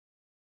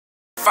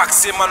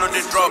Facts say man on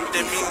the drop,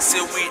 they mean say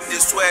we the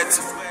sweat.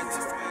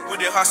 We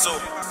the hustle,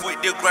 we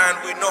the grind,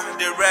 we know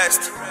the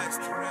rest.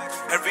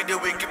 Every day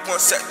we keep on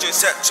searching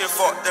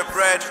for the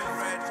bread.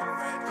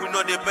 We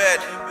know the bed.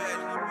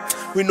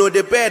 We know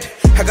the bed.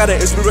 I got the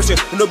inspiration.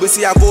 You know, be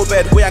see I go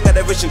bed. Where I got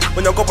the vision.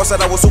 When your couple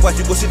said I was over,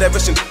 you go see the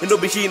vision. You know,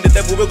 be he in the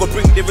devil, we go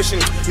bring the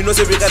vision. You know,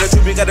 say we got a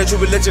true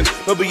religion.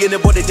 No be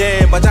anybody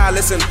damn, but I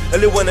listen.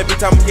 Only one every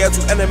time I'm here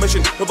to end a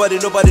mission. Nobody,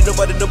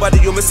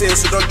 you missing,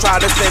 so don't try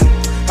this thing.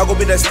 I go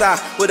be the star,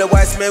 where the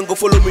wise men go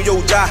follow me,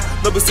 yo, die.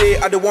 No be say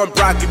I the one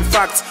brag, give me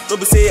facts. No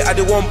be say I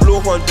the one blow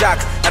on jack.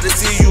 I dey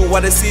see you,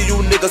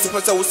 niggas. If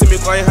I will see me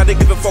crying, how they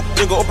give a fuck,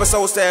 nigga. Up as I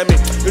will say me,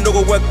 you know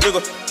go work,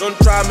 nigga. Don't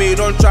try me,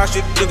 don't try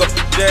shit, nigga.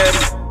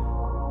 Damn.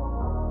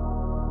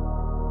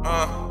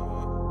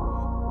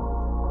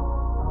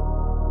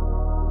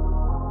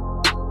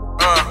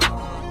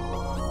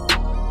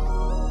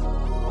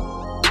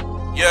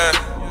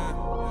 Yeah.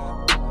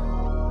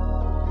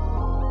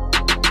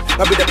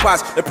 I be the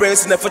past, the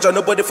prince in the future,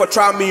 nobody for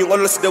try me.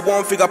 Unless the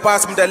one figure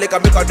pass me the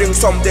liquor, make a drink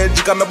some, then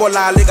you got me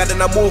bola liquor,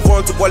 then I move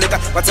on to bolika.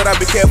 But I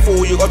be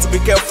careful, you got to be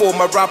careful.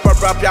 My rap,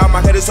 yeah,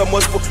 my head is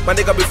almost full. My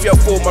nigga be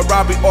fearful, my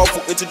rap be awful.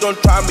 If you don't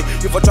try me,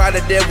 if I try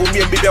the devil, me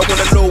and baby, I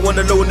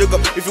wanna low,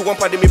 nigga. If you want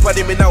party me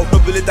now,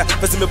 no be later.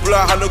 First me blow,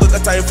 I no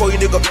got time for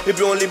you, nigga.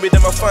 If you only me, then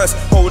my fans,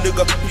 oh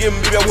nigga. Yeah,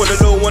 baby, I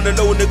wanna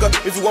low, nigga.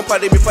 If you want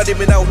party me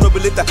now, no be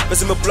later.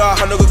 First me blow,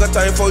 I no got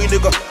time for you,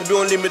 nigga. If you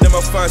only me, then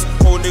my fans,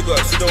 oh nigga.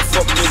 So don't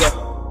fuck, nigga.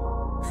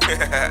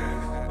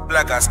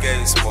 Black ass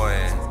scary small,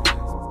 eh?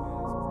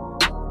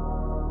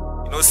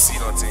 You don't see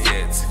nothing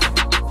yet.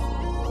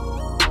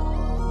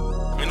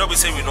 You know, we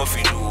say we no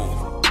fit do.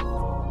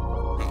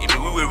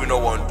 If we no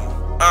want to.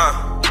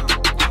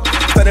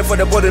 Standing for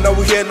the body, now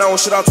we here now.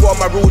 Shout out to all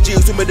my real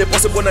G's who made it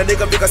possible. And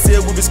nigga make us say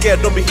we be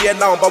scared, don't be here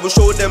now. But we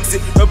show them,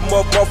 see, help them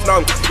up now.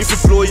 If you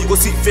blow, you go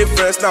see fake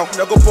friends now.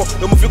 Now go for,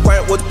 no move you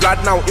quiet with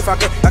blood now. If I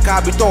can, like I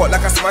be taught,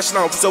 like I smash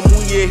now. Some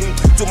moon yeah,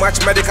 too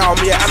much medical,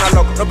 me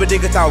analog, no be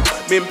dig it out.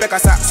 Me and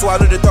Becca sat, so I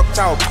know the talk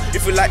chow.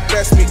 If you like,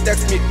 text me,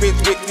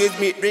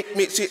 drink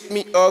me, shit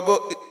me, or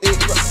go.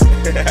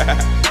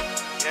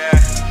 Yeah,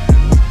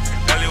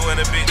 Elie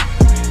wanna be.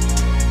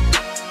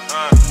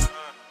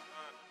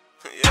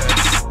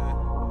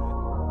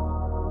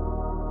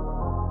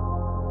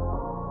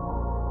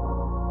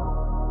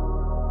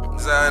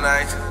 Very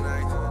nice.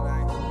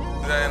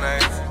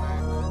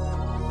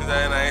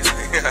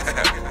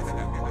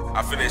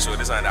 I finished with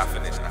this and I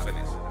finished.